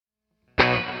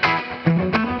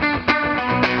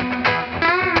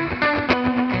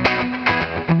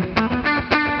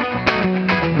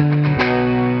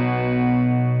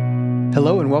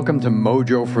welcome to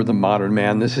Mojo for the Modern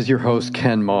Man. This is your host,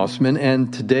 Ken Mossman,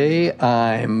 and today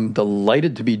I'm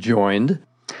delighted to be joined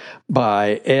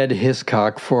by Ed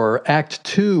Hisscock for Act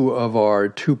 2 of our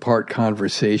two-part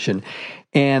conversation.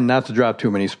 And not to drop too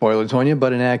many spoilers on you,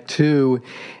 but in Act 2,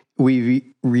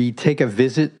 we take a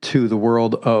visit to the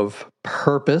world of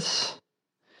purpose.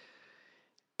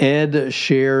 Ed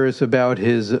shares about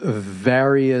his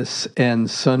various and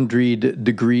sundry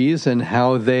degrees and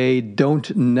how they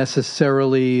don't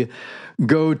necessarily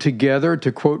go together.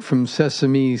 To quote from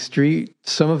Sesame Street,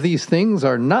 some of these things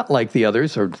are not like the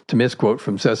others, or to misquote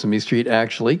from Sesame Street,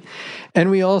 actually.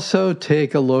 And we also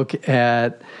take a look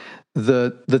at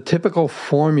the typical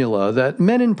formula that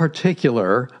men in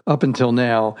particular, up until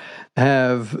now,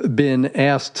 have been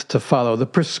asked to follow, the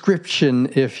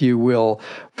prescription, if you will,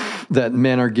 that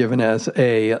men are given as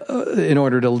in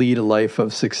order to lead a life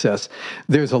of success.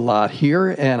 There's a lot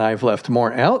here, and I've left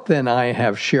more out than I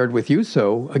have shared with you.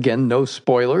 So again, no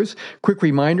spoilers. Quick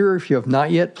reminder, if you have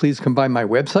not yet, please come by my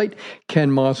website,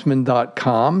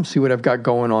 kenmossman.com, see what I've got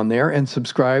going on there, and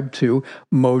subscribe to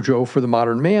Mojo for the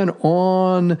Modern Man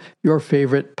on your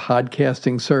favorite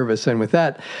podcasting service. And with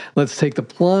that, let's take the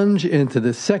plunge into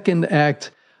the second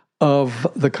act of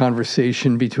the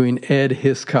conversation between Ed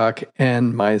Hisscock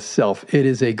and myself. It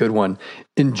is a good one.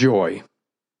 Enjoy.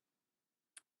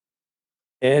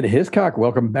 Ed Hisscock,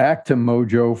 welcome back to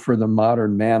Mojo for the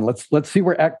Modern Man. Let's see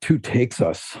where Act 2 takes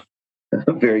us.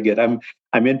 Very good.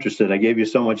 I'm interested. I gave you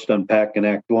so much to unpack in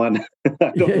Act 1.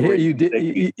 Yeah, you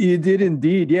did. You did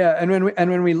indeed. Yeah, and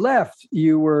when we left,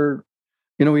 you were,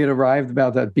 we had arrived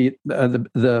about that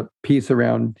the piece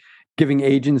around giving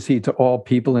agency to all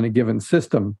people in a given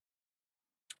system.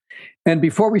 And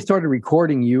before we started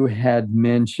recording, you had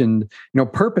mentioned,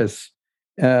 purpose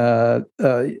came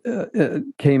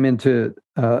into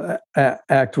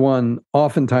Act 1.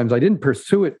 Oftentimes, I didn't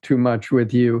pursue it too much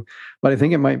with you, but I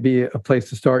think it might be a place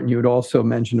to start. And you had also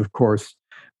mentioned, of course,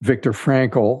 Viktor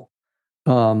Frankl,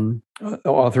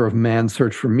 author of Man's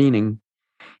Search for Meaning.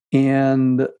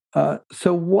 And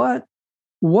so what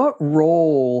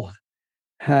role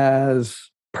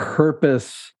has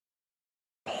purpose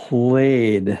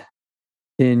played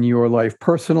in your life,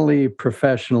 personally,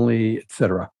 professionally, et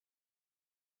cetera?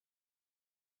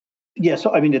 Yeah,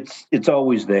 so it's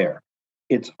always there.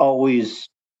 It's always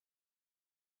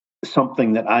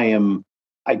something that I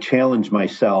challenge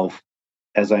myself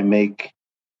as I make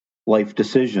life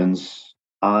decisions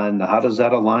on how does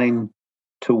that align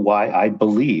to why I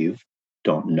believe,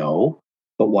 don't know,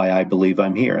 but why I believe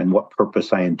I'm here and what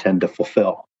purpose I intend to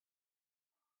fulfill.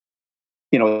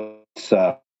 It's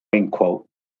a quote,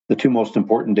 the two most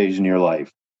important days in your life,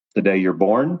 the day you're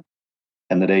born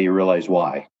and the day you realize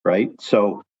why, right?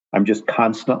 So I'm just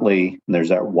constantly, and there's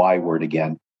that why word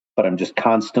again, but I'm just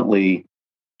constantly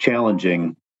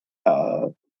challenging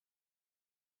what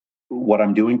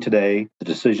I'm doing today, the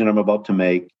decision I'm about to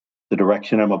make, the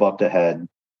direction I'm about to head.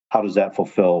 How does that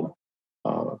fulfill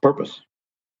purpose?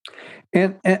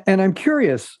 And I'm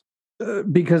curious,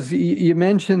 because you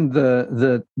mentioned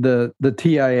the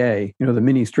TIA, the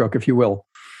mini stroke, if you will,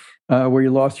 where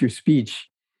you lost your speech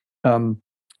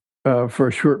for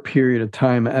a short period of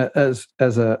time as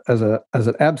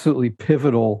an absolutely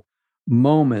pivotal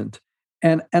moment,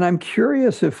 and I'm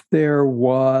curious if there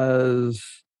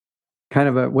was kind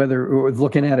of whether it was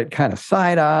looking at it kind of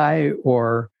side eye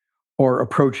or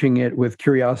approaching it with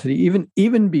curiosity,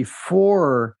 even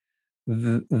before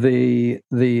the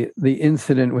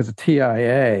incident with the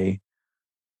TIA.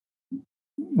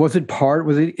 Was it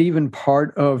even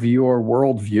part of your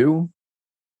worldview?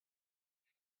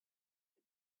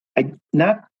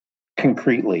 Not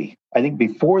concretely. I think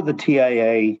before the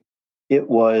TIA, it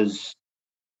was,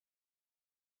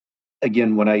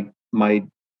 again, when my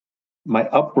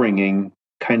upbringing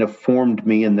kind of formed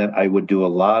me in that I would do a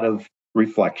lot of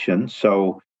reflection.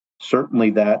 So certainly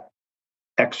that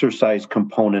exercise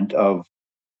component of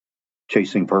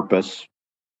chasing purpose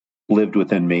lived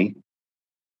within me,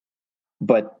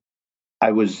 but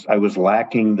I was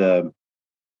lacking the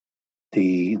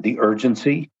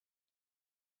urgency,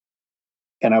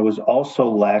 and I was also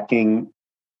lacking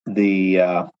the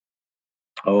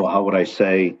how would I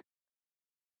say,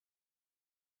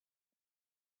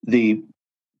 the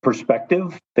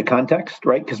perspective, the context,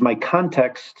 right? Because my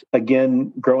context,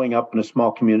 again, growing up in a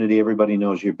small community, everybody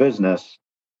knows your business.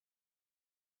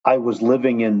 I was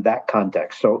living in that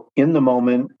context. So in the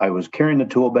moment, I was carrying the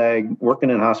tool bag,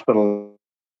 working in hospital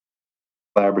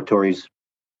laboratories,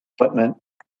 equipment,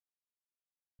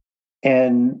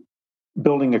 and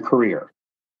building a career,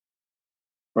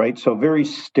 right? So very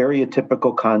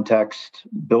stereotypical context,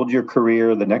 build your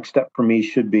career. The next step for me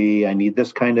should be, I need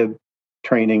this kind of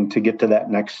training to get to that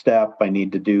next step. I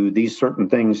need to do these certain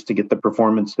things to get the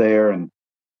performance there, and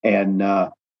and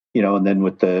then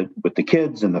with the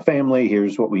kids and the family,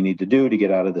 here's what we need to do to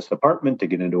get out of this apartment, to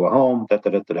get into a home,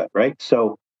 right?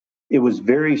 So it was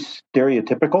very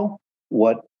stereotypical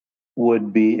what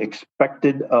would be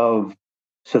expected of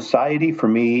society for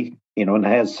me, and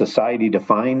as society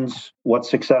defines what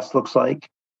success looks like.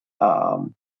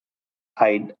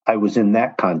 I was in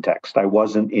that context. I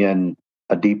wasn't in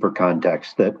a deeper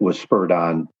context that was spurred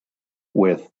on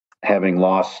with having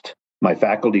lost my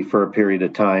faculty for a period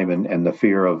of time and the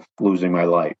fear of losing my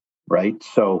life, right?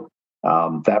 So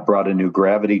that brought a new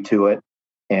gravity to it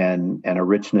and a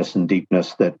richness and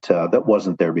deepness that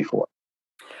wasn't there before.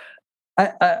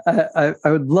 I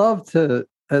would love to.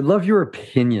 I'd love your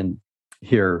opinion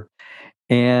here,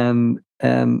 and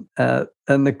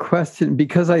the question,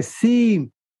 because I see,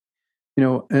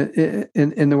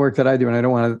 in the work that I do, and I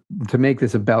don't want to make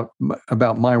this about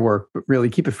my work, but really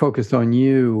keep it focused on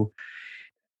you.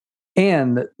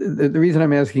 And the reason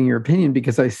I'm asking your opinion,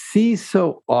 because I see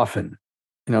so often,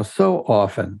 and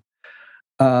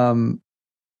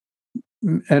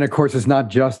of course it's not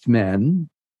just men.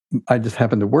 I just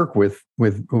happen to work with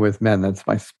men. That's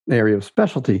my area of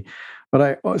specialty.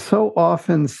 But I so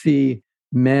often see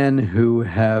men who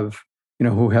have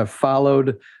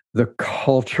followed the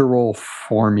cultural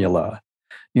formula,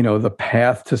 the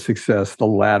path to success, the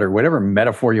ladder, whatever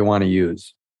metaphor you want to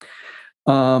use.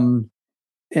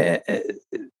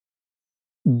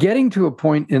 Getting to a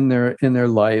point in their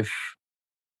life,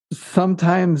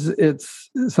 sometimes it's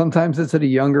at a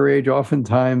younger age.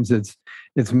 Oftentimes it's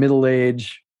middle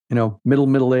age,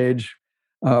 middle age,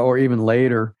 or even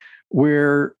later,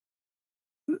 where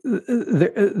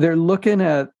they're looking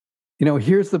at,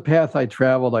 here's the path I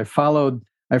traveled. I followed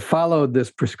this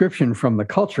prescription from the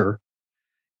culture,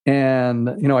 and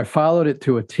I followed it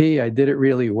to a T. I did it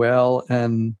really well,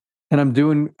 and I'm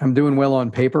doing well on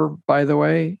paper, by the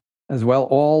way, as well.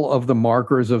 All of the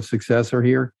markers of success are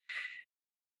here,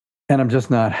 and I'm just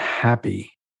not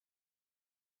happy.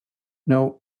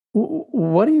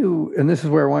 What do you, and this is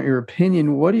where I want your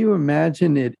opinion, what do you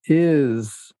imagine it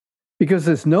is? Because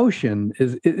this notion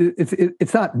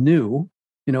it's not new,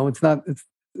 it's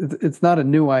not a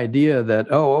new idea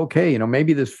that, okay,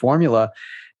 maybe this formula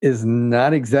is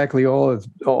not exactly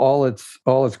all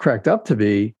it's cracked up to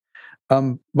be.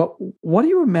 But what do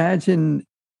you imagine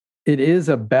it is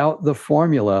about the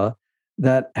formula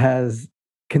that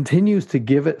continues to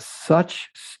give it such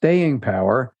staying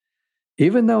power,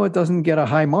 even though it doesn't get a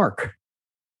high mark?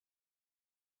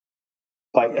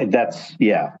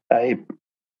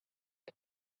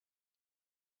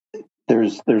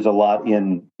 There's a lot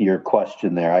in your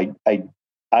question there.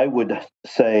 I would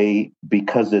say,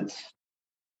 because it's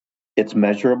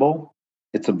measurable,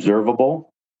 it's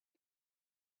observable,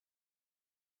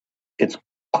 it's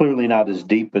clearly not as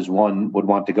deep as one would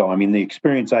want to go. I mean, the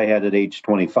experience I had at age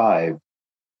 25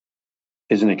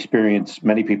 is an experience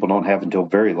many people don't have until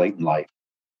very late in life.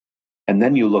 And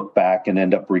then you look back and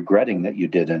end up regretting that you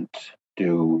didn't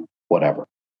do whatever.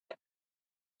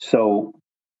 So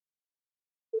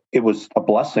it was a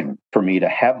blessing for me to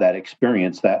have that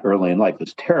experience that early in life,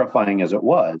 as terrifying as it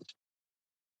was.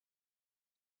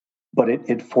 But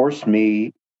it forced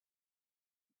me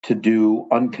to do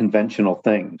unconventional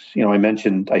things. I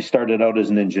mentioned I started out as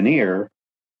an engineer,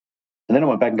 and then I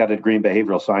went back and got a degree in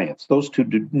behavioral science. Those two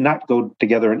do not go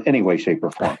together in any way, shape,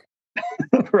 or form.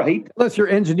 Right? Unless you're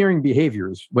engineering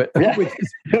behaviors, which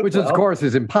of course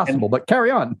is impossible, but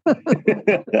carry on.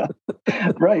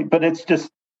 Right. But it's just,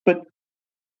 but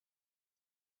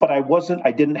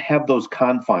I didn't have those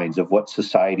confines of what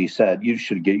society said. You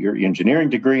should get your engineering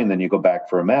degree, and then you go back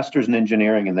for a master's in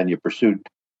engineering, and then you pursued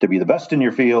to be the best in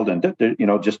your field, and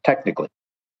just technically.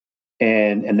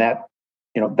 And that,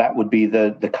 that would be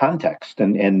the context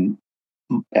and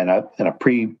a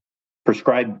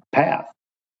prescribed path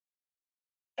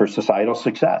for societal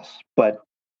success. But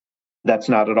that's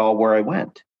not at all where I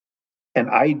went.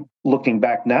 And looking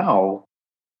back now,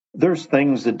 there's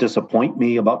things that disappoint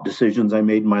me about decisions I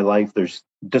made in my life. There's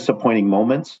disappointing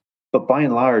moments, but by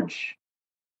and large,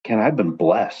 I've been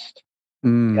blessed.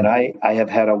 And I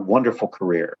have had a wonderful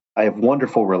career. I have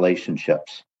wonderful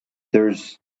relationships.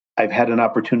 I've had an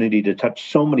opportunity to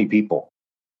touch so many people.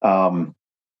 And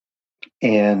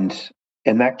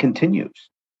that continues.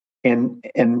 And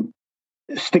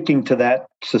sticking to that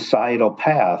societal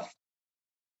path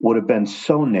would have been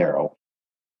so narrow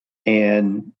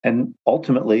and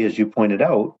ultimately, as you pointed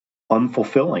out,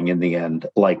 unfulfilling in the end,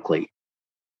 likely,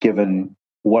 given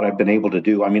what I've been able to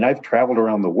do. I mean, I've traveled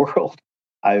around the world.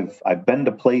 I've been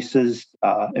to places.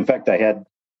 In fact, I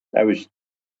was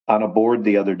on a board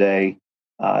the other day,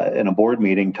 in a board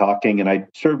meeting talking, and I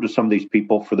served with some of these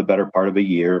people for the better part of a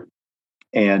year.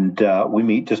 And we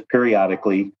meet just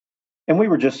periodically. And we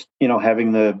were just,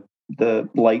 having the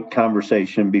light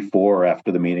conversation before or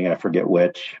after the meeting. I forget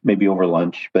which, maybe over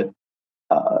lunch. But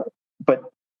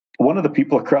one of the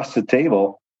people across the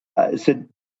table said,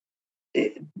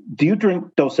 "Do you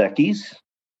drink Dos Equis?"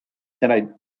 And I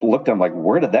looked at him like,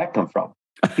 "Where did that come from?"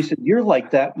 He said, "You're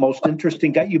like that most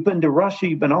interesting guy. You've been to Russia.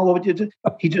 You've been all over."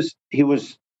 He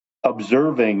was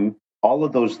observing all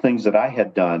of those things that I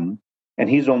had done, and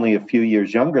he's only a few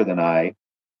years younger than I.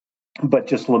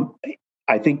 But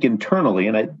I think internally,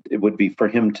 and it would be for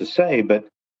him to say, but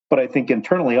I think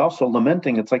internally also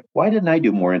lamenting. It's like, why didn't I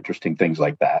do more interesting things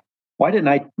like that? Why didn't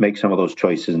I make some of those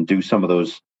choices and do some of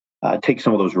those, take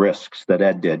some of those risks that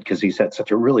Ed did? Because he's had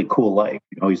such a really cool life.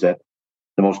 He's the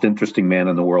most interesting man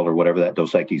in the world, or whatever that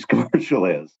Dos Equis commercial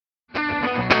is.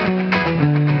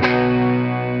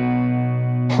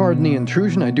 Pardon the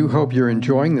intrusion. I do hope you're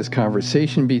enjoying this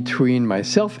conversation between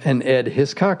myself and Ed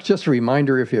Hisscock. Just a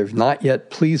reminder, if you have not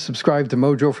yet, please subscribe to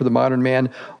Mojo for the Modern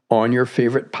Man on your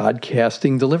favorite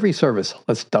podcasting delivery service.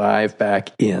 Let's dive back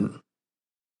in.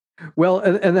 Well,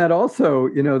 and that also,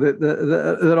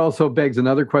 that also begs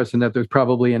another question that there's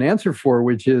probably an answer for,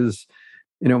 which is,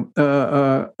 of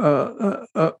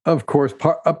course,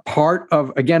 part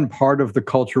of the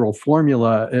cultural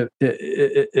formula,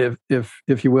 if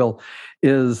you will,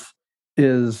 is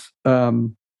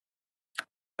work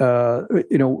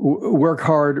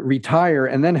hard, retire,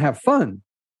 and then have fun.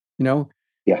 Yeah.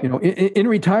 In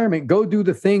retirement, go do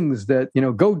the things that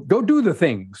go do the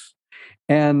things,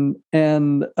 and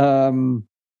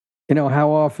how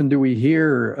often do we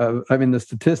hear? The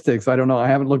statistics. I don't know. I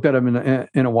haven't looked at them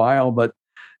in a while, but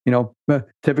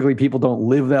typically people don't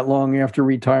live that long after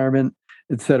retirement,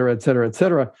 et cetera, et cetera, et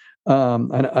cetera.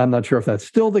 I'm not sure if that's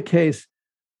still the case.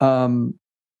 But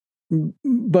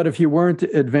if you weren't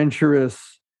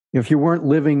adventurous, if you weren't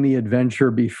living the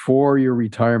adventure before your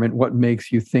retirement, what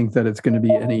makes you think that it's going to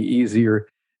be any easier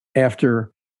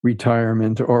after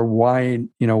retirement? Or why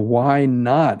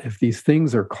not? If these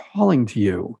things are calling to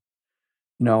you,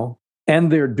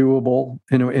 and they're doable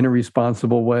in a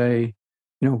responsible way,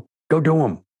 go do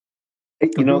them.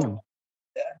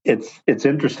 It's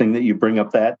interesting that you bring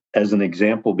up that as an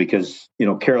example, because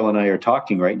Carol and I are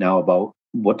talking right now about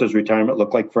what does retirement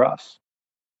look like for us.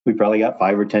 We probably got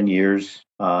 5 or 10 years,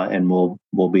 and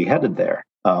we'll be headed there,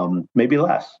 maybe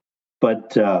less.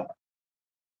 But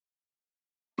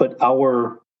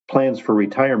our plans for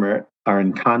retirement are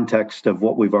in context of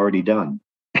what we've already done.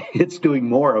 It's doing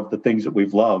more of the things that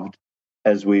we've loved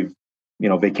as we've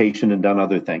vacationed and done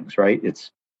other things. Right?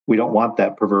 We don't want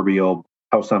that proverbial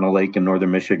house on a lake in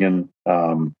northern Michigan,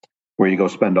 where you go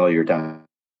spend all your time.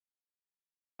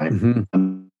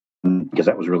 Mm-hmm. Because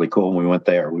that was really cool when we went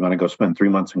there. We want to go spend 3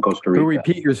 months in Costa Rica. Go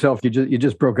repeat yourself. You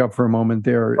just broke up for a moment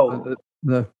there. Oh.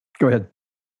 Go ahead.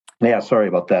 Yeah, sorry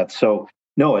about that. So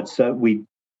no, it's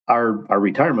our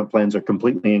retirement plans are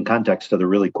completely in context of the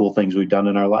really cool things we've done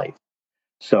in our life.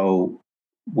 So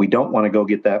we don't want to go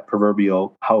get that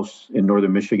proverbial house in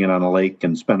northern Michigan on a lake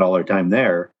and spend all our time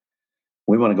there.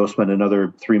 We want to go spend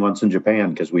another 3 months in Japan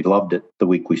because we loved it the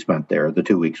week we spent there, the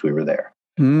 2 weeks we were there.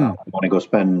 We want to go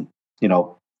spend,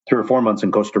 3 or 4 months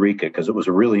in Costa Rica because it was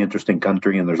a really interesting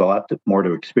country and there's a lot more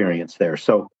to experience there.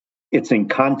 So it's in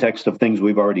context of things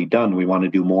we've already done. We want to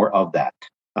do more of that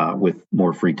with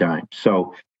more free time.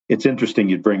 So it's interesting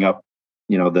you'd bring up,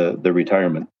 the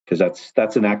retirement, because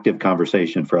that's an active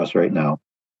conversation for us right now.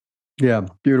 Yeah,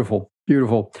 beautiful,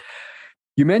 beautiful.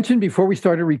 You mentioned before we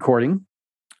started recording,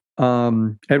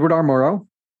 Edward R. Murrow,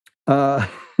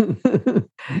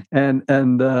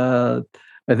 and I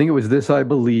think it was This I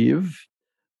Believe,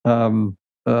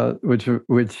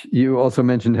 which you also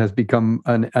mentioned has become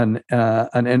an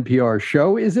NPR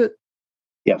show. Is it?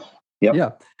 Yes.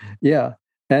 Yep. Yeah.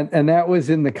 And that was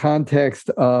in the context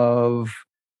of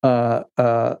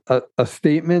a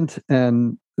statement,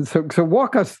 and so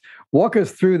walk us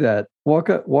through that.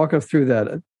 Walk us through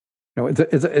that.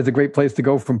 It's a great place to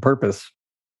go from purpose.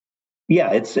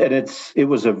 Yeah, it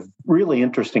was a really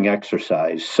interesting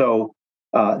exercise. So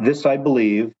This I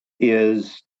Believe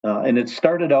is, and it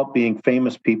started out being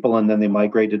famous people, and then they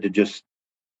migrated to just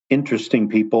interesting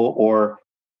people, or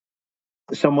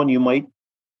someone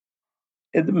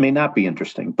it may not be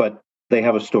interesting, but they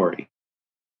have a story,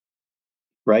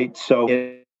 right? So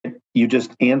you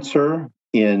just answer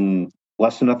in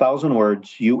less than 1,000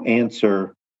 words. You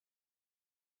answer,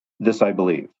 "This I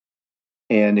believe."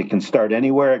 And it can start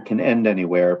anywhere, it can end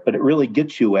anywhere, but it really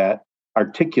gets you at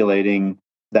articulating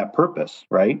that purpose,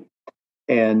 right?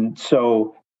 And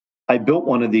so I built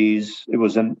one of these. It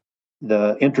was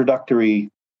the introductory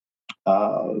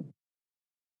uh,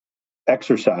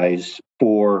 exercise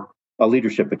for a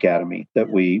leadership academy that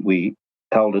we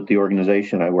held at the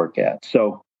organization I work at.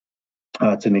 So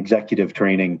it's an executive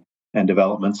training and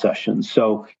development session.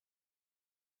 So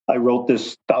I wrote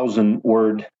this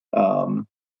 1,000-word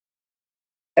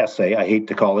essay. I hate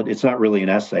to call it. It's not really an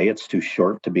essay. It's too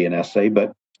short to be an essay,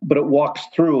 but it walks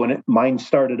through. And mine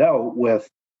started out with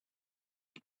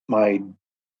my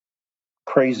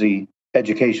crazy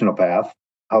educational path,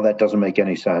 how that doesn't make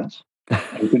any sense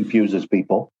and confuses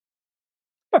people.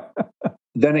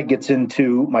 Then it gets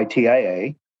into my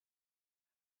TIA,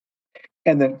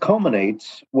 and then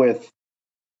culminates with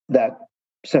that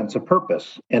sense of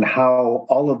purpose and how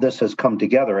all of this has come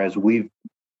together as we've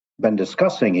been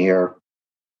discussing here,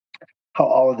 how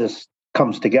all of this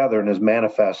comes together and is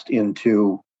manifest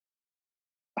into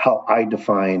how I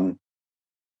define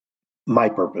my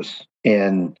purpose.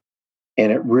 And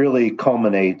it really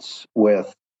culminates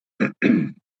with,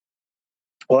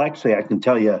 well, actually, I can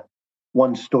tell you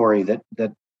one story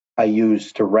that I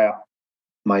use to wrap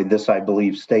my "this I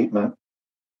believe" statement,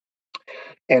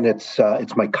 and it's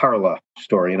my Carla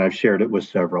story, and I've shared it with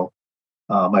several.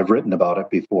 I've written about it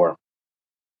before,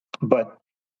 but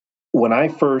when I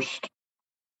first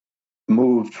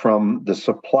moved from the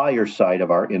supplier side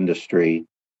of our industry,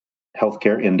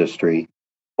 healthcare industry,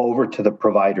 over to the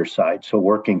provider side, so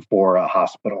working for a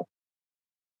hospital,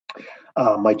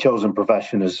 my chosen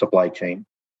profession is supply chain,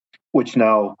 which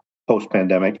now,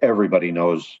 post-pandemic, everybody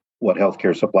knows what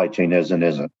healthcare supply chain is and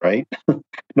isn't, right?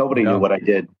 Nobody knew what I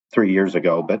did 3 years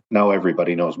ago, but now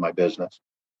everybody knows my business.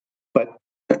 But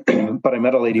but I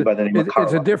met a lady by the name of Carla.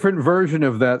 It's a different version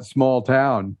of that small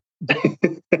town.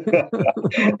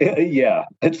 Yeah,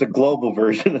 it's a global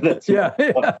version of that. Yeah.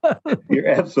 You're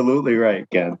absolutely right,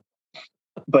 Ken.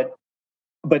 But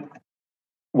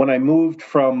when I moved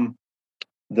from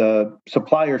the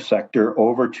supplier sector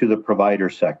over to the provider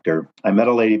sector, I met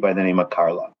a lady by the name of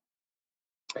Carla.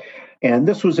 And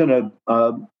this was in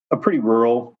a pretty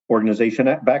rural organization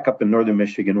back up in northern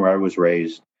Michigan where I was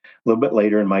raised. A little bit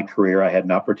later in my career, I had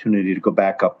an opportunity to go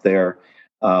back up there.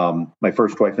 My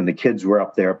first wife and the kids were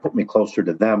up there, put me closer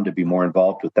to them to be more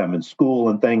involved with them in school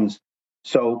and things.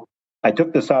 So I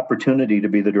took this opportunity to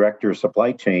be the director of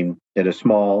supply chain at a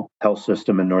small health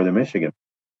system in northern Michigan.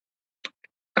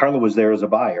 Carla was there as a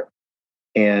buyer,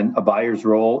 and a buyer's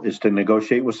role is to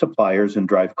negotiate with suppliers and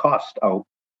drive cost out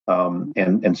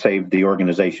and save the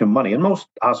organization money. And most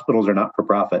hospitals are not for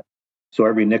profit. So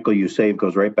every nickel you save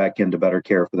goes right back into better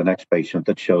care for the next patient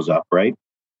that shows up, right?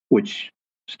 Which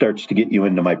starts to get you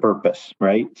into my purpose,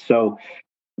 right? So,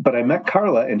 but I met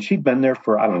Carla and she'd been there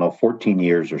for, I don't know, 14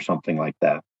 years or something like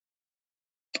that.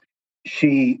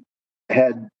 She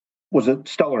was a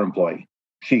stellar employee.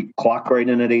 She clocked right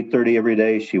in at 8:30 every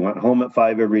day. She went home at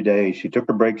 5 every day. She took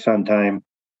her breaks on time.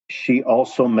 She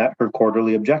also met her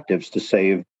quarterly objectives to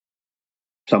save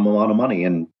some amount of money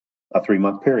in a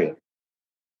 3-month period.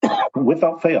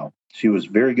 Without fail, she was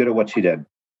very good at what she did.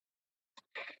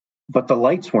 But the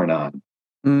lights weren't on.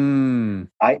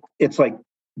 It's like,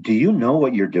 do you know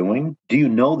what you're doing? Do you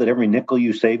know that every nickel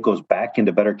you save goes back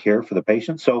into better care for the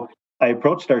patient? So I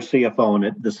approached our CFO,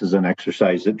 and this is an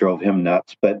exercise that drove him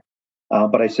nuts. But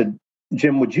I said,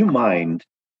 Jim, would you mind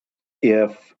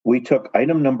if we took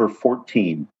item number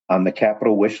 14 on the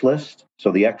capital wish list?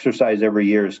 So the exercise every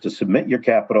year is to submit your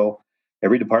capital.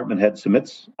 Every department head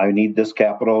submits, I need this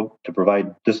capital to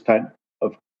provide this type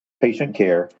of patient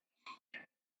care.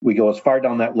 We go as far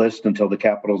down that list until the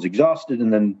capital is exhausted,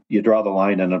 and then you draw the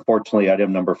line. And unfortunately,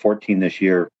 item number 14 this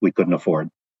year, we couldn't afford.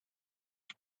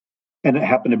 And it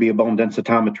happened to be a bone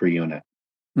densitometry unit.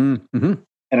 Mm-hmm.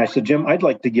 And I said, Jim, I'd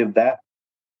like to give that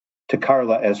to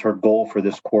Carla as her goal for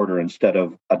this quarter instead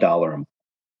of $1.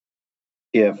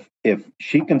 If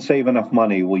she can save enough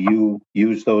money, will you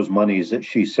use those monies that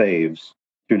she saves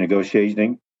through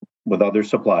negotiating with other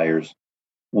suppliers?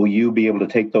 Will you be able to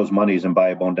take those monies and buy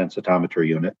a bone densitometry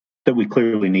unit that we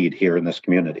clearly need here in this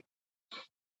community?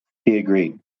 He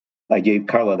agreed. I gave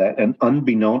Carla that, and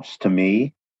unbeknownst to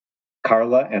me,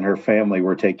 Carla and her family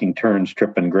were taking turns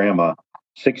tripping grandma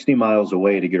 60 miles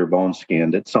away to get her bones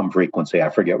scanned at some frequency. I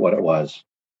forget what it was.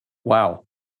 Wow.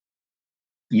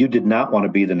 You did not want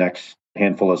to be the next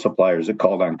handful of suppliers that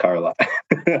called on Carla.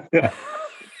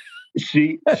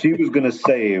 She was going to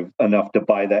save enough to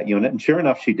buy that unit, and sure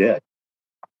enough, she did.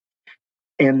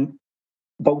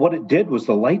 But what it did was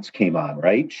the lights came on,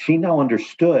 right? She now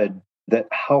understood that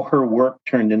how her work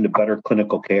turned into better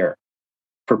clinical care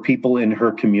for people in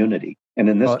her community, and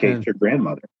in this case, her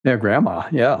grandmother. Yeah, grandma.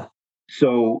 Yeah.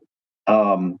 So,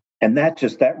 and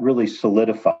that really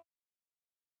solidified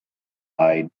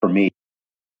for me,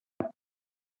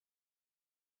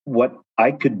 what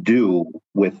I could do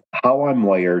with how I'm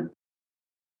wired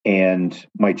and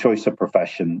my choice of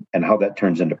profession and how that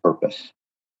turns into purpose.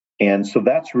 And so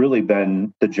that's really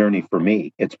been the journey for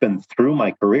me. It's been through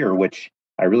my career, which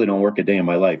I really don't work a day in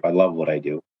my life. I love what I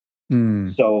do.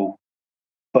 So,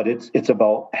 but it's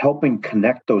about helping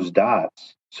connect those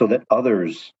dots so that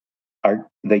others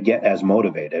they get as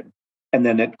motivated. And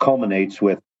then it culminates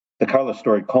with the Carla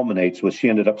story culminates with she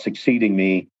ended up succeeding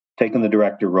me, taking the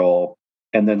director role,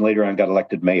 and then later on got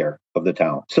elected mayor of the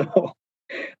town.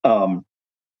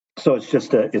 So it's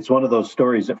just it's one of those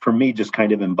stories that for me just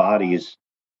kind of embodies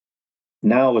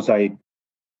now as I'm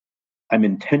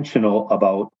intentional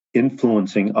about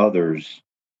influencing others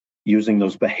using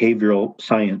those behavioral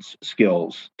science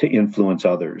skills to influence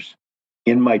others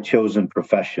in my chosen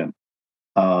profession,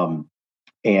 and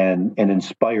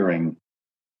inspiring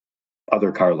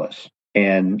other Carlas.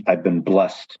 And I've been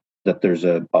blessed that there's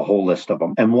a whole list of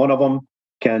them. And one of them,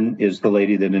 Ken, is the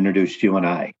lady that introduced you and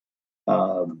I.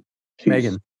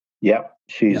 Megan. Yep,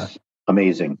 she's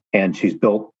amazing. And she's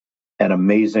built an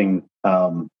amazing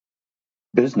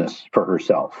business for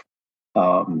herself.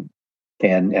 And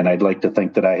I'd like to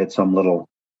think that I had some little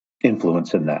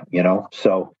influence in that, you know.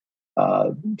 So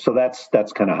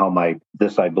that's kind of how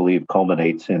this I believe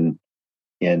culminates in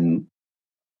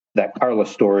that Carla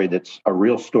story. That's a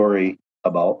real story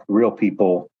about real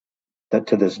people that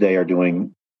to this day are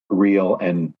doing real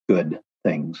and good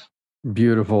things.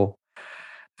 Beautiful.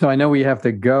 So I know we have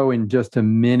to go in just a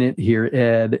minute here,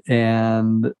 Ed,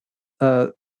 and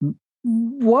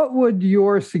what would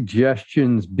your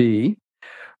suggestions be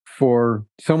for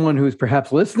someone who's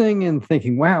perhaps listening and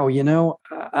thinking, "Wow, you know,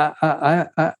 I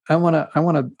want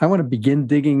to begin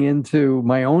digging into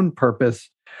my own purpose."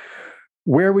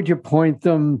 Where would you point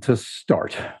them to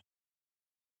start?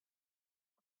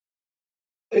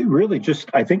 It really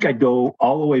I think I'd go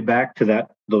all the way back to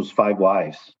those 5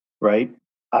 whys, right?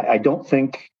 I don't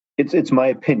think it's my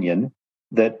opinion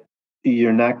that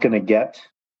you're not going to get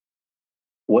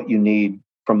what you need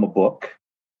from a book.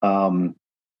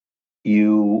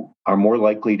 You are more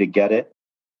likely to get it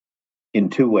in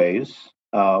 2 ways.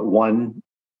 One,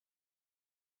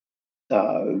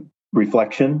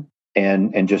 reflection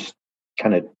and just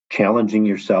kind of challenging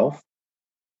yourself,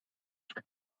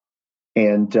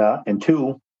 and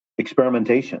 2,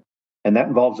 experimentation, and that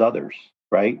involves others,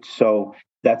 right? So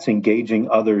that's engaging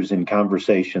others in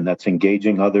conversation. That's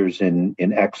engaging others in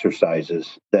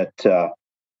exercises that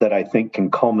I think can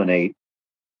culminate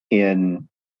in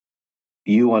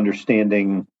you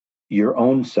understanding your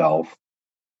own self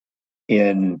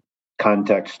in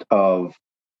context of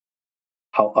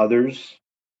how others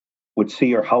would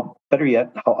see, or how, better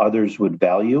yet, how others would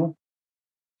value.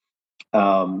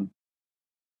 Not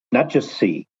just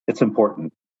see, it's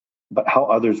important, but how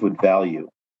others would value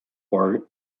or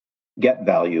get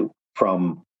value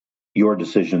from your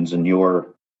decisions and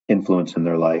your influence in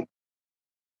their life.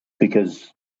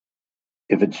 Because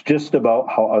if it's just about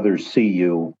how others see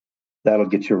you, that'll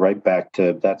get you right back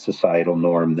to that societal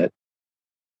norm that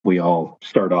we all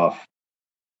start off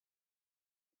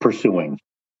pursuing,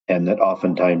 and that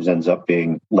oftentimes ends up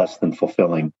being less than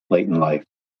fulfilling late in life.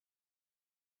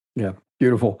 Yeah,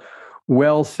 beautiful.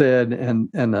 Well said, and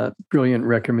a brilliant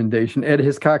recommendation. Ed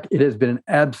Hisscock, it has been an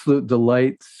absolute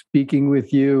delight speaking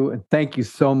with you, and thank you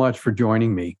so much for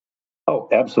joining me. Oh,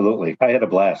 absolutely. I had a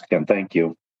blast, Ken. Thank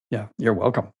you. Yeah, you're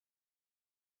welcome.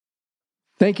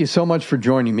 Thank you so much for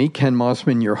joining me, Ken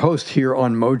Mossman, your host here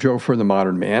on Mojo for the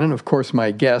Modern Man, and of course my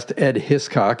guest, Ed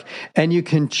Hisscock. And you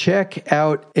can check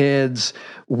out Ed's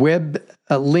web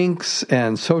links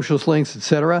and socials links,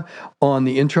 etc., on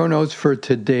the intro notes for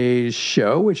today's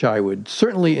show, which I would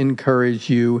certainly encourage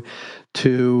you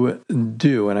to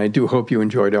do. And I do hope you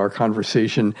enjoyed our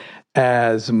conversation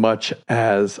as much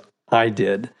as I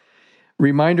did.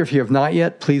 Reminder, if you have not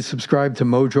yet, please subscribe to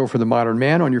Mojo for the Modern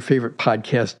Man on your favorite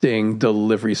podcasting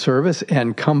delivery service,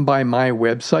 and come by my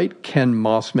website,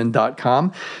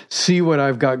 kenmossman.com. See what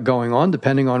I've got going on,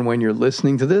 depending on when you're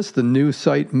listening to this. The new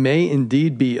site may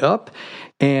indeed be up,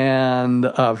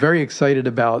 and very excited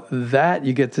about that.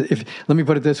 You get to, let me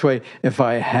put it this way, if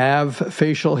I have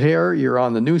facial hair, you're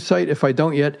on the new site. If I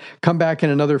don't yet, come back in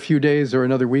another few days or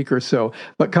another week or so.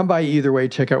 But come by either way,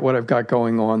 check out what I've got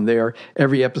going on there.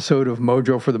 Every episode of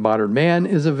Mojo for the Modern Man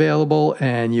is available,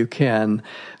 and you can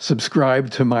subscribe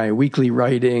to my weekly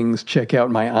writings, check out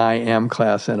my I Am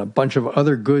class, and a bunch of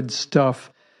other good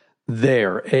stuff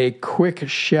there. A quick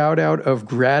shout out of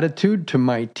gratitude to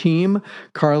my team,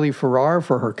 Carly Farrar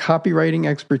for her copywriting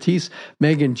expertise,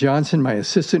 Megan Johnson, my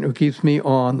assistant who keeps me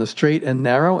on the straight and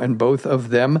narrow, and both of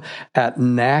them at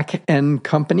Knack and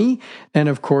Company, and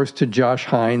of course to Josh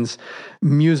Hines,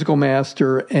 musical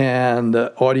master and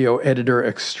audio editor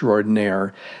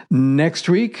extraordinaire. Next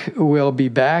week, we'll be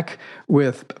back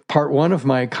with part 1 of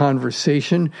my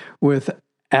conversation with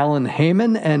Alan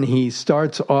Heyman, and he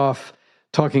starts off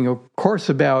talking, of course,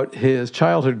 about his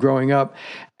childhood growing up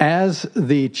as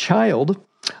the child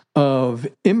of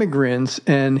immigrants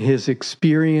and his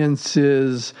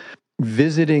experiences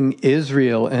visiting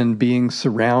Israel and being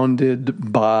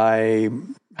surrounded by,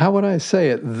 how would I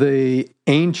say it, the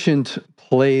ancient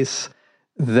place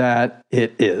that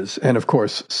it is. And of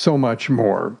course, so much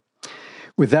more.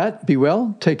 With that, be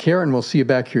well, take care, and we'll see you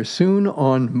back here soon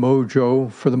on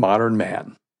Mojo for the Modern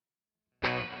Man.